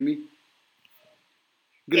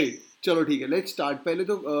Great, चलो ठीक है, लेट्स स्टार्ट.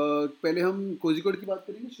 पहले हम कोझिकोड की बात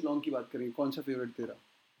करेंगे, शिलोंग की बात करेंगे. कौन सा फेवरेट तेरा?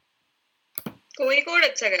 कोझिकोड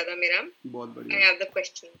अच्छा गया था मेरा. बहुत I बढ़िया, have the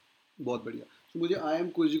question. बहुत बढ़िया. तो मुझे आई एम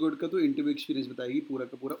कोझिकोड का तो इंटरव्यू एक्सपीरियंस बताएगी पूरा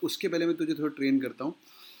का पूरा. उसके पहले मैं तुझे थोड़ा ट्रेन करता हूँ.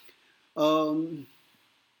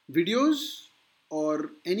 Videos or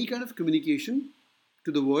any kind of communication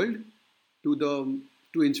to the world,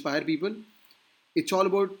 to inspire people, it's all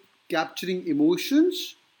about capturing emotions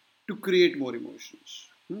to create more emotions.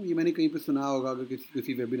 ये मैंने कहीं पे सुना होगा, अगर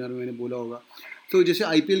किसी वेबिनार में मैंने बोला होगा. तो जैसे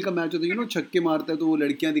IPL का मैच होता है, छक्के मारता है तो वो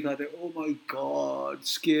लड़कियां दिखाते हैं, oh my god,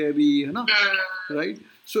 scary, है ना, right?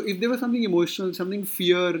 So if there was something emotional, something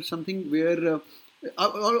fear, something where I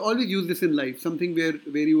always use this in life, something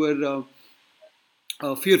where you were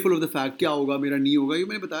fearful of the fact, क्या होगा मेरा, नहीं होगा, ये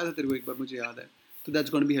मैंने बताया था तेरे को एक बार, मुझे याद है. तो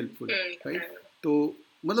that's going to be helpful, right? तो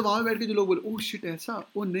मतलब वहाँ बैठ के जो लोग बोले, oh shit ऐसा,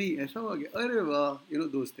 oh नहीं ऐसा हो गया, अरे वाह,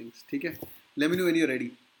 those things. ठीक है, let me know when you're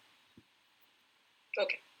ready.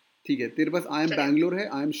 Okay. ठीक है, तेरे पास आई एम बैंगलोर है,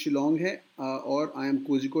 आई एम शिलोंग है, और आई एम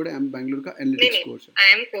कोझिकोड है. आई एम बैंगलोर का एनालिटिक्स कोर्स है.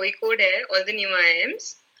 आई एम कोझिकोड है, all the new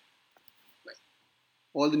IIMs,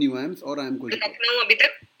 all the new IIMs, और आई एम कोझिकोड. लखनऊ अभी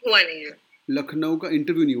तक हुआ नहीं है. लखनऊ का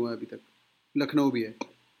इंटरव्यू नहीं हुआ अभी तक. लखनऊ भी है.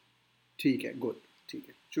 ठीक है, गुड. ठीक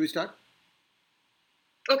है, should we start?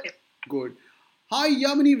 Okay. Good. Hi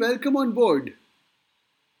Yamini, welcome on board.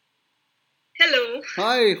 Hello.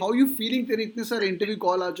 Hi, how are you feeling? तेरे इतने सारे इंटरव्यू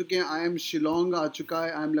कॉल आ चुके हैं. आई एम शिलोंग आ चुका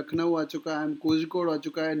है, आई एम लखनऊ आ चुका है, आई एम कोझिकोड आ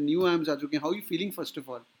चुका है, न्यू आईएम्स आ चुके हैं. How are you feeling first of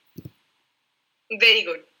all? Very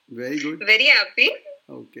good. Very good. Very happy.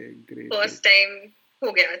 Okay, great. First time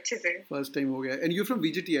हो गया अच्छे से. फर्स्ट टाइम हो गया. And you from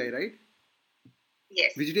VGTI, right?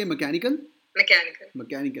 Yes. VGTI mechanical.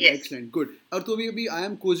 Mechanical. Excellent, good. और तो अभी आई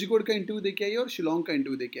एम कोझिकोड का इंटरव्यू दे के आई है और शिलोंग का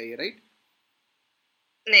इंटरव्यू दे के आई है, राइट?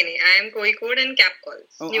 नहीं, I am Kozhikode and cap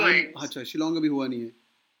calls, new IIMs. अच्छा, शिलोंग अभी हुआ नहीं है.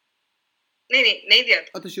 नहीं दिया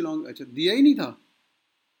था. अच्छा, शिलोंग, अच्छा दिया ही नहीं था.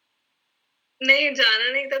 नहीं,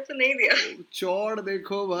 जाना नहीं था तो नहीं दिया. चौड़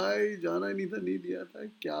देखो भाई, जाना नहीं था, नहीं दिया था.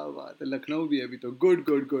 क्या बात है, लखनऊ भी है अभी तो.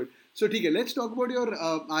 गुड. सो ठीक है, let's talk about your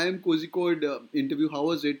I am Kozhikode interview. How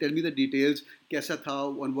was it? Tell me the details. कैसा था?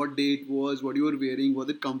 On what day it was? What you were wearing? Was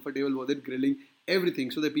it comfortable? Was it grilling? Everything,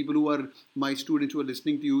 so that people who are my students who are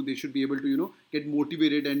listening to you, they should be able to get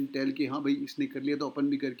motivated and tell कि हाँ भाई इसने कर लिया तो अपन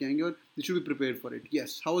भी करके आएंगे, और they should be prepared for it.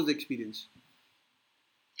 Yes, how was the experience?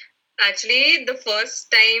 Actually, the first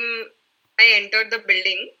time I entered the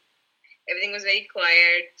building, everything was very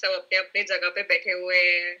quiet. सब अपने जगह पे बैठे हुए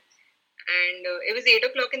हैं, and it was 8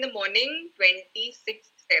 o'clock in the morning,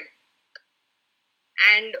 26th Feb,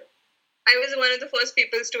 and I was one of the first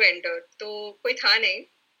people to enter. तो कोई था नहीं,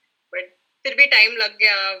 but फिर भी टाइम लग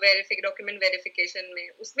गया डॉक्यूमेंट वेरिफिकेशन में.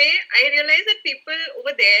 उसमें आई realise that people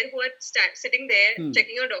over there who are sitting there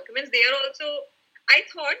checking your documents, they are also, I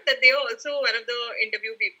thought that they are also one of the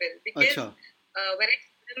interview people, because when I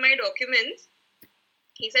showed my documents,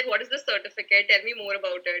 he said, what is the certificate, tell me more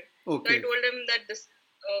about it. Okay. So I told him that this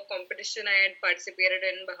competition I had participated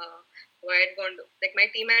in, so I had gone to, like my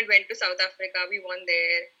team had went to South Africa, we won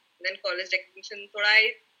there, and then college recognition. So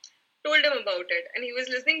I told him about it, and he was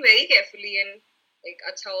listening very carefully and like,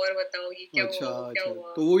 अच्छा और बताओ ये क्या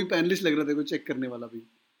हुआ. तो वो भी panelist लग रहा था, को चेक करने वाला भी.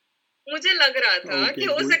 मुझे लग रहा था कि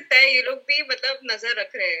हो सकता है ये लोग भी मतलब नजर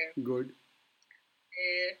रख रहे हैं. गुड.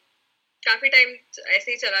 काफी टाइम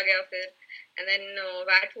ऐसे ही चला गया फिर, and then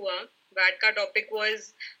VAT हुआ. VAT का topic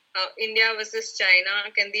was India versus China,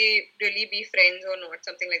 can they really be friends or not,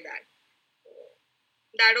 something like that.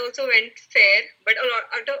 That also went fair, but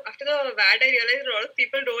after the VAT, I realized a lot of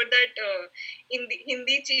people wrote that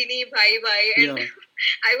Hindi चीनी भाई, and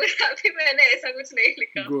I was happy मैंने ऐसा कुछ नहीं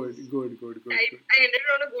लिखा. Good. I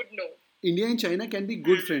ended on a good note. India and China can be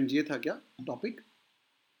good friends, ये था क्या topic?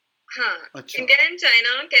 हाँ. अच्छा. India and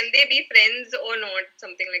China, can they be friends or not,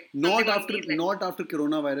 something like. Not after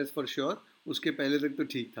coronavirus for sure. उसके पहले तक तो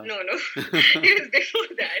ठीक था. No. It was before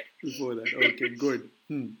that. Okay, good.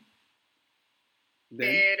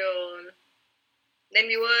 Then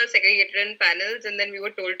we were segregated in panels, and then we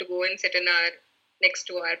were told to go and sit in next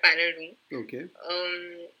to our panel room. Okay.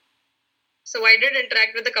 So I did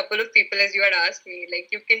interact with a couple of people, as you had asked me, like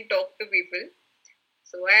you can talk to people.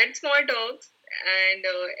 So I had small talks, and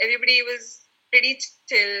everybody was pretty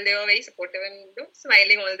chill. They were very supportive and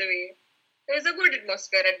smiling all the way. It was a good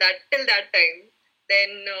atmosphere till that time.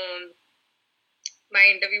 Then my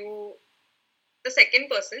interview, the second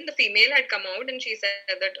person, the female, had come out and she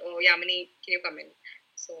said that, oh, Yamini, can you come in?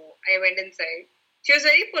 So I went inside. She was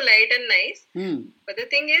very polite and nice. But the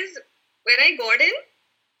thing is, when I got in,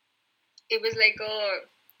 it was like a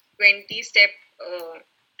 20-step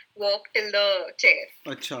walk till the chair.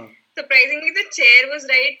 Achha. surprisingly, the chair was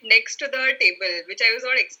right next to the table, which I was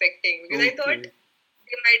not expecting because I thought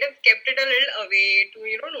they might have kept it a little away to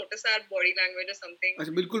notice our body language or something.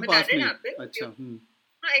 अच्छा बिल्कुल But pass that didn't में happen. अच्छा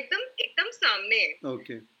हाँ, एकदम सामने.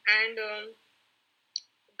 okay And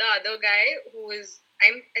the other guy who was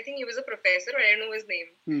I think he was a professor, but I don't know his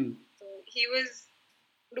name. So he was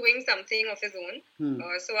doing something of his own.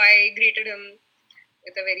 So I greeted him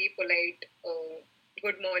with a very polite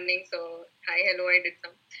good morning, sir. Hi, hello, I did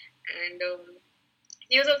some. And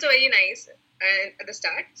he was also very nice at the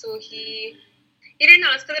start. So he didn't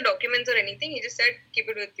ask for the documents or anything. He just said, keep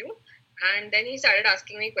it with you. And then he started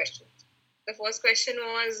asking me questions. The first question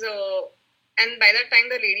was, and by that time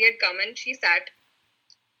the lady had come and she sat.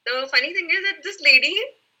 The funny thing is that this lady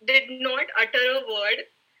did not utter a word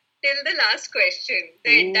till the last question.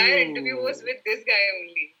 The entire interview was with this guy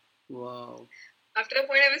only. Wow. After a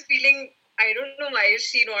point, I was feeling, I don't know why is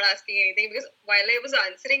she not asking anything, because while I was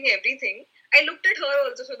answering everything, I looked at her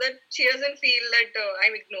also so that she doesn't feel that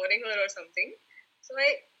I'm ignoring her or something. So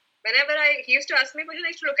whenever he used to ask me a question,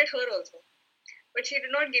 I used to look at her also. But she did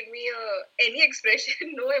not give me any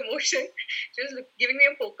expression, no emotion. She was giving me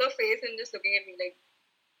a poker face and just looking at me like,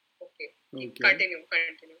 okay. Continue.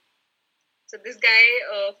 So this guy,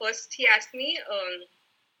 first he asked me,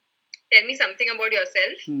 tell me something about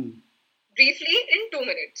yourself. Briefly in 2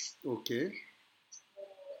 minutes. Okay. So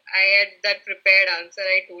I had that prepared answer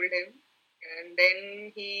I told him. And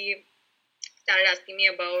then he started asking me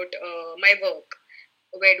about my work.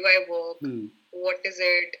 Where do I work? What is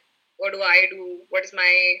it? What do I do? What is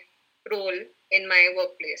my role in my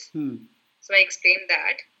workplace? So I explained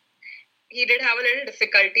that. He did have a little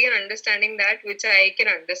difficulty in understanding that, which I can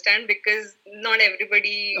understand because not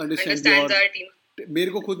everybody understands our team.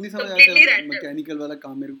 मेरे को खुद नहीं समझ आता mechanical वाला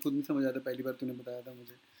काम मेरे को खुद नहीं समझ आता पहली बार तूने बताया था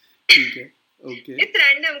मुझे ठीक है ओके इट्स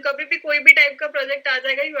रैंडम कभी भी कोई भी टाइप का प्रोजेक्ट आ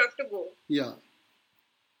जाएगा यू हैव टू गो या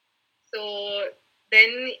so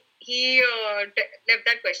then he left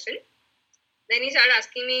that question. Then he started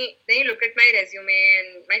asking me, then he looked at my resume and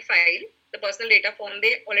my file, the personal data form,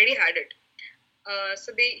 they already had it.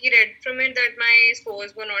 So he read from it that my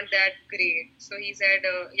scores were not that great. So he said,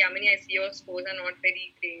 Yamini, I see your scores are not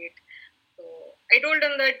very great. So I told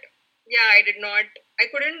him that, yeah, I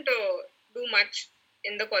couldn't do much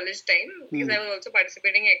in the college time because I was also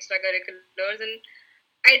participating in extracurriculars and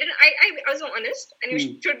I was honest and you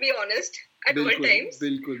should be honest at all times.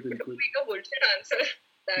 बिल्कुल Don't make a bullshit answer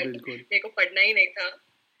that मेरे को पढ़ना ही नहीं था.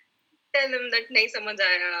 Tell them that नहीं समझ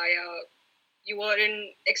आया या you were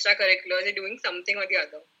in extracurriculars, you're doing something or the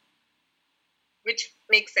other, which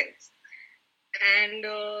makes sense. And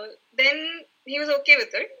then he was okay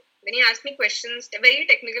with it. Then he asked me questions, very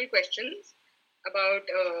technical questions about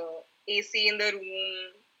AC in the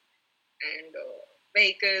room and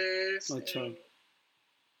vehicles.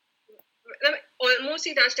 Almost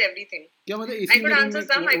he touched everything. क्या मतलब AC I could answer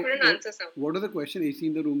some, I couldn't answer some. What are the questions AC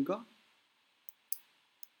in the room का?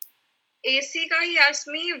 AC ka he asked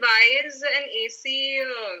me why is an AC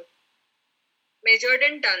measured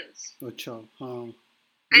in tons. अच्छा हाँ.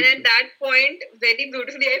 And at that point, very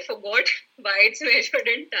beautifully, I forgot why it's measured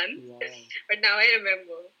in tons. Wow. But now I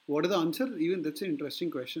remember. What is the answer? Even that's an interesting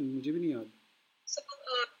question. मुझे भी नहीं याद. So,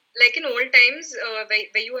 like in old times,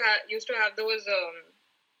 where you used to have those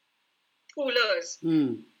coolers.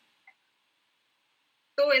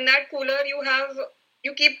 So in that cooler,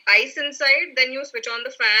 you keep ice inside, then you switch on the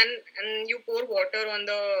fan and you pour water on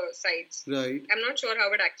the sides. Right. I'm not sure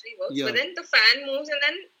how it actually works. Yeah. But then the fan moves and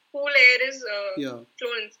then cool air is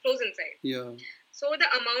flows inside. Yeah. So the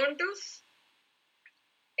amount of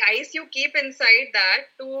ice you keep inside that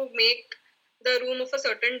to make the room of a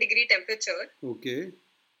certain degree temperature. Okay.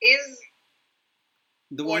 Is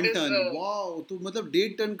the 1 ton. Wow. तो मतलब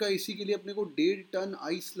 1.5 ton का AC के लिए अपने को 1.5 ton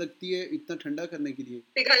ice लगती है इतना ठंडा करने के लिए.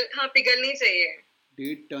 पिघलनी चाहिए.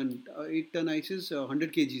 1.5 ton 8 ton ice is 100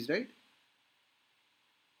 kgs, right?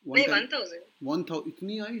 नहीं 1000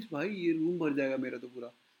 इतनी आइस भाई ये रूम भर जाएगा मेरा तो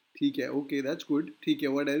पूरा. ठीक है ओके दैट्स गुड. ठीक है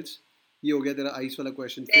व्हाट एल्स? ये हो गया तेरा आइस वाला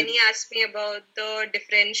question. Then he asked me about the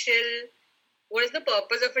differential. What is the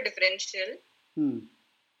purpose of a differential?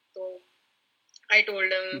 So I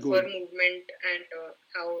told him for movement and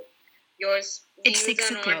how your wheels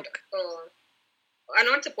are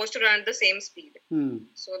not supposed to run at the same speed.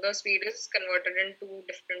 So the speed is converted into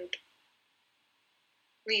different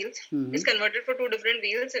wheels. It's converted for 2 different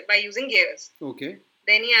wheels by using gears. Okay.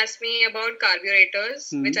 Then he asked me about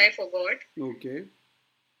carburetors, which I forgot. Okay.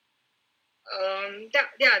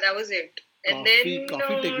 That was it. And then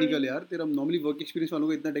काफी technical यार. तेरा normally work experience वालों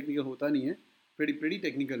को इतना technical होता नहीं है. Pretty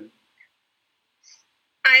technical.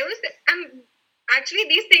 actually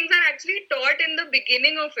these things are actually taught in the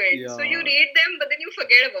beginning of it. So you Yeah, read them, but then you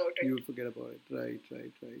forget about you it. forget about it. Right.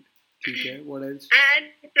 ठीक है. What else? I had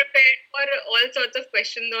prepared for all sorts of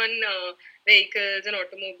questions on vehicles and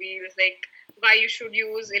automobiles, like why you should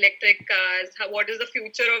use electric cars, what is the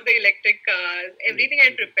future of the electric cars, everything I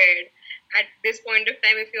Okay. prepared. At this point of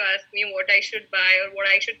time, if you ask me what I should buy or what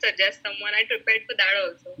I should suggest someone, I prepared for that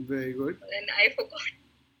also. Very good. And I forgot.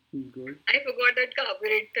 Good. I forgot that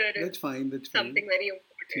carburetor is That's fine. something very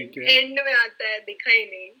ठीक important. है. End में आता है, दिखा ही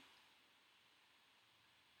नहीं.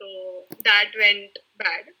 So that went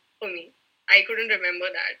bad for me. I couldn't remember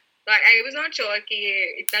that. So I was not sure कि ये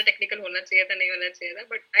इतना technical होना चाहिए था, नहीं होना चाहिए था.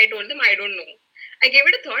 But I told them I don't know. I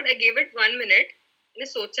gave it a thought. I gave it 1 minute. मैंने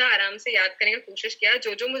सोचा, आराम से याद करने की कोशिश किया.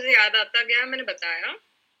 जो मुझे याद आता गया मैंने बताया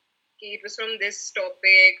कि it was from this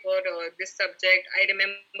topic or this subject. I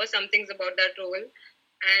remember some things about that role.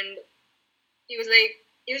 And he was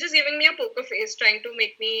just giving me a poker face, trying to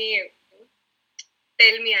make me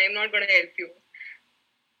tell me I'm not going to help you.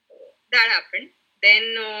 That happened. Then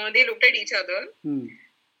they looked at each other.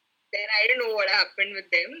 Then I don't know what happened with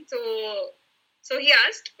them. So he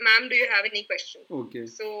asked, "Ma'am, do you have any questions?" Okay.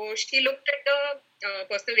 So she looked at the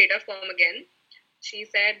personal data form again. She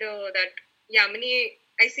said that, Yamini,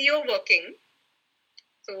 I see you're working.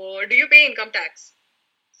 So do you pay income tax?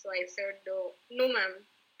 So I said, no, ma'am,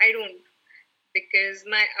 I don't. Because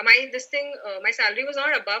my salary was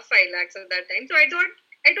not above 5 lakhs at that time. So I told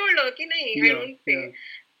her, कि nahi, I don't pay. Yeah.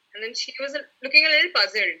 And then she was looking a little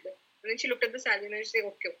puzzled. And then she looked at the salary and she said,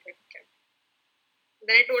 okay.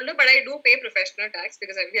 Then I told her, but I do pay professional tax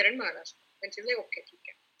because I'm here in Maharashtra. And she's like, okay.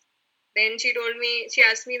 Then she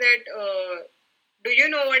asked me that, do you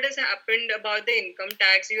know what has happened about the income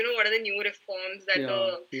tax? Do you know what are the new reforms that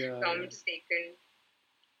the government has taken?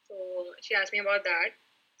 So she asked me about that.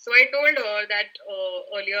 So I told her that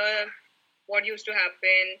earlier what used to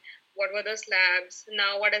happen, what were the slabs,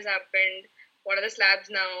 now what has happened, what are the slabs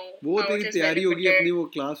now. वो तेरी तैयारी होगी अपनी, वो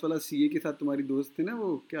class वाला CA के साथ तुम्हारी दोस्त थी ना,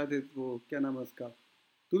 वो क्या नाम है उसका,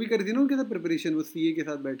 तू भी करी थी ना उनके साथ प्रिपरेशन, वो सीए के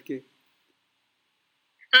साथ बैठ के.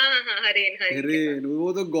 हाँ हरेन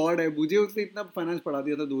वो तो गॉड है, मुझे उसने इतना फाइनेंस पढ़ा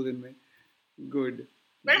दिया था 2 दिन में. Good.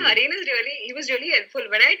 But Harin he was really helpful.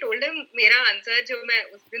 When I told him मेरा आंसर जो मैं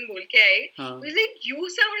उस दिन बोल के आई, he was like, you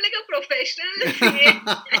sound like a professional.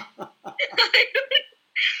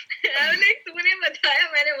 I was like, तूने बताया,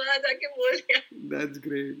 मैंने वहाँ जाके बोल दिया. That's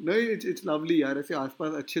great. No, it's lovely यार, ऐसे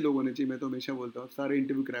आसपास अच्छे लोग होने चाहिए, मैं तो हमेशा बोलता हूँ, सारे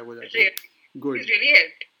इंटरव्यू क्रैक हो जाते हैं. Good. It really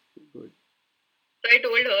helped. Good. So I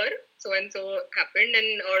told her, so and so happened,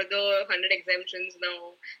 and all the 100 exemptions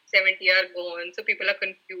now, 70 are gone, so people are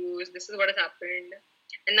confused. This is what has happened,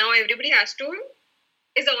 and now everybody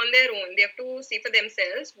is on their own. They have to see for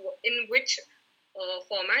themselves in which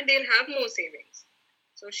format they'll have more savings.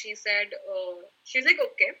 So she said, she's like,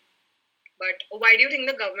 okay, but why do you think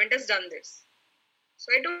the government has done this?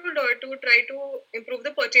 So I told her to try to improve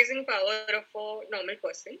the purchasing power of a normal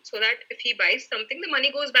person, so that if he buys something, the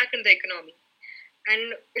money goes back in the economy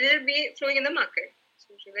and it'll be flowing in the market.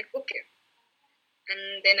 So she's like, okay.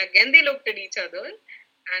 And then again they looked at each other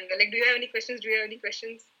and they're like, do you have any questions?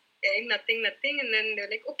 Nothing. And then they're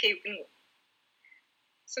like, okay, you can go.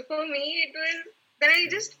 So for me, it was, then I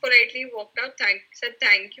just politely walked out, said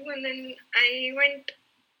thank you, and then I went.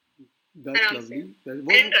 That's lovely. I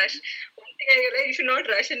didn't rush. One thing I realized, you should not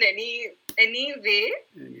rush in any way.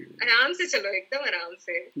 आराम से चलो, एकदम आराम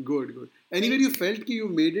से. Good. Anyway, you felt कि you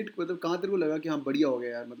made it, मतलब कहाँ तेरे को लगा कि हाँ बढ़िया हो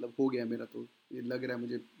गया यार, मतलब हो गया मेरा, तो ये लग रहा है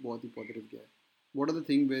मुझे बहुत ही पॉजिटिव गया है. What are the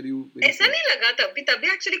things where you? ऐसा नहीं लगा तभी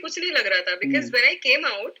actually कुछ नहीं लग रहा था, because when I came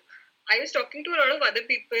out, I was talking to a lot of other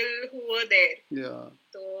people who were there. Yeah.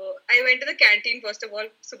 So I went to the canteen first of all.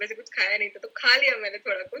 सुबह से कुछ खाया नहीं था, तो खा लिया मैंने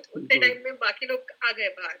थोड़ा कुछ. उतने टाइम में बाकी लोग आ गए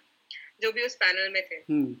बाहर, जो भी उस पैनल में थे.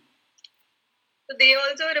 So they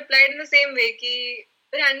also replied in the same way कि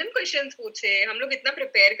random questions पूछे. हम लोग इतना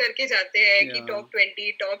prepare करके जाते हैं कि top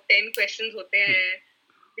 20, top 10 questions होते हैं.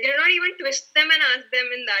 They did not even twist them and ask them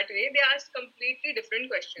in that way. They asked completely different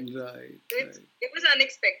questions. Right. It was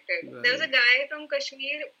unexpected. Right. There was a guy from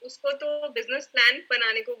Kashmir. उसको तो business plan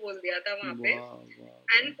बनाने को बोल दिया था वहाँ पे.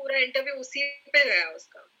 And पूरा interview उसी पे गया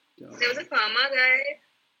उसका. There was a pharma guy.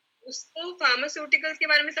 उसको pharmaceuticals के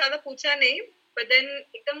बारे में ज़्यादा पूछा नहीं, but then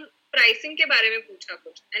एकदम pricing के बारे में पूछा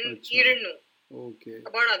कुछ. And he didn't know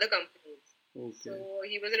about other companies. So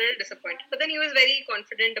he was a little disappointed. But then he was very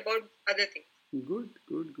confident about other things. Good.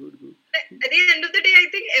 At the end of the day, I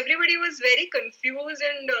think everybody was very confused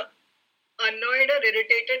and annoyed or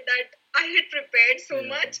irritated that I had prepared so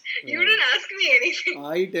much. You didn't ask me anything.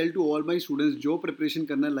 I tell to all my students, जो preparation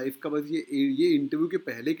करना है life का, बस ये interview के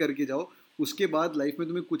पहले करके जाओ, उसके बाद लाइफ में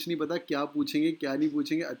तुम्हें कुछ नहीं पता क्या पूछेंगे क्या नहीं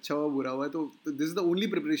पूछेंगे, अच्छा हुआ बुरा हुआ, तो this is the only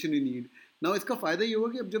preparation you need now. इसका फ़ायदा ये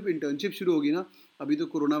होगा कि अब जब इंटर्नशिप शुरू होगी ना, अभी तो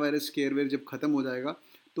कोरोना वायरस स्केयर वेयर जब खत्म हो जाएगा,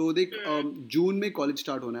 तो देख जून में कॉलेज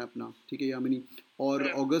स्टार्ट होना है अपना, ठीक है यामिनी, और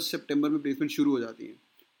अगस्त सितंबर में प्लेसमेंट शुरू हो जाती है।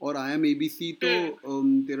 और आई एम ABC तो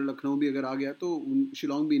तेरा लखनऊ भी अगर आ गया तो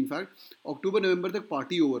शिलोंग भी, इनफैक्ट अक्टूबर नवंबर तक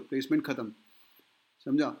पार्टी ओवर, प्लेसमेंट खत्म,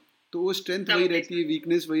 समझा। तो वो स्ट्रेंथ वही रहती है,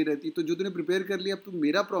 वीकनेस वही रहती है, तो जो तूने प्रिपेयर कर लिया अब तो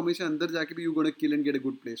मेरा प्रॉमिस है अंदर जाके भी you gonna kill and get a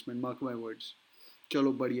good placement, mark my words.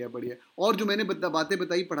 चलो बढ़िया बढ़िया। और जो मैंने बातें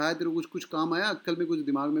बताई, पढ़ाया, तेरे को कुछ कुछ काम आया, अक्कल में कुछ,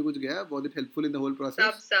 दिमाग में कुछ गया, was it helpful in the whole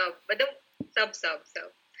process?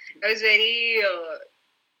 सब I was very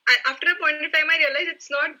after a point of time I realized it's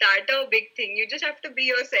not that a big thing. You just have to be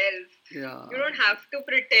yourself. Yeah. You don't have to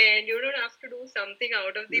pretend. You don't have to do something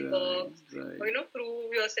out of the box. Right. Or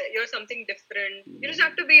prove yourself. You're something different. You just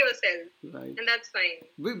have to be yourself. Right. And that's fine.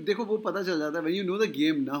 देखो वो पता चल जाता है when you know the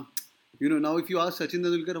game ना. Now if you ask Sachin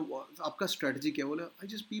Tendulkar आपका strategy क्या, बोला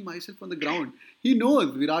I just be myself on the ground. He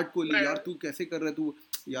knows. Virat Kohli, यार तू कैसे कर रहा है, तू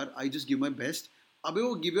यार I just give my best. अबे वो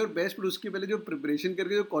give your best, पर उसके पहले जो प्रिपरेशन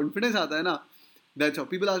करके जो कॉन्फिडेंस आता है ना, that's how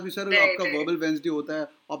people ask me, sir आपका वर्बल वेंसडे होता है,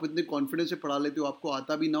 आप इतने कॉन्फिडेंस से पढ़ा लेते हो, आपको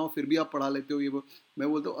आता भी ना हो फिर भी आप पढ़ा लेते हो ये वो। मैं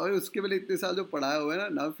बोलता हूँ अरे उसके पहले इतने साल जो पढ़ाया हुआ है ना,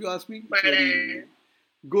 now if you ask me,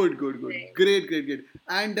 good, great,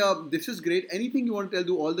 and this is great. Anything you want to tell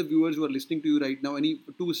to all the viewers who are listening to you right now, any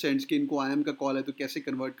 2 cents कि इनको IIM का कॉल है तो कैसे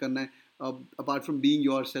convert करना है, apart from being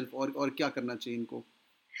yourself, और क्या करना चाहिए इनको,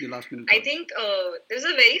 your last minute thoughts? I think this is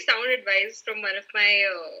a very sound advice from one of my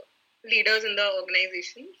leaders in the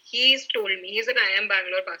organization. He's told me, he's an IIM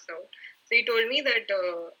Bangalore pass out, so he told me that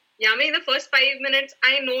Yami, in the first 5 minutes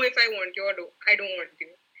I know if I want you or I don't want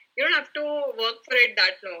you. You don't have to work for it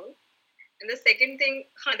that long. And the second thing,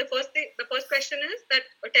 the first question is that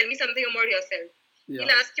tell me something about yourself. Yeah.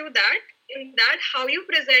 He'll ask you that. In that, how you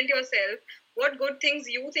present yourself, what good things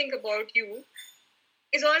you think about you,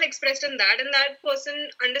 is all expressed in that, and that person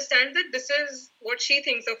understands that this is what she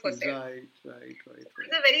thinks of herself. Right.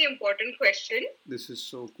 It's a very important question. This is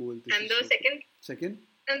so cool. And the second?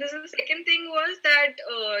 And this is the second thing was that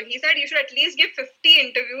he said you should at least give 50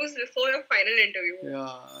 interviews before your final interview.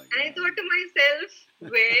 And I thought to myself,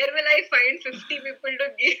 where will I find 50 people to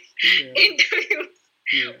give interviews?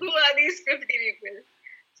 Who are these 50 people?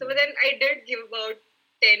 So but then I did give about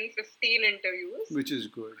 10-15 interviews. Which is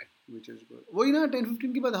good. वही ना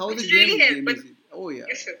 10-15 के बाद how the really game is. Oh yeah.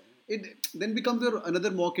 Yes, sir. It then becomes your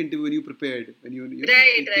another mock interview when you prepared, when you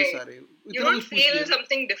right. You don't feel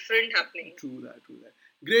something different happening. True that.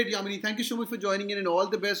 Great, Yamini. Thank you so much for joining in, and all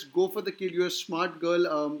the best. Go for the kill. You're a smart girl.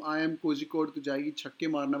 I am Kozhikode. तू जाएगी छक्के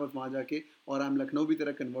मारना बस वहाँ जाके, और I am Lucknow भी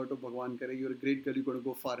तेरा convert हो, भगवान करे. You're a great girl. You're going to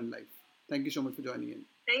go far in life. Thank you so much for joining in.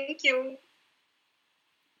 Thank you.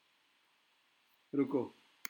 रुको.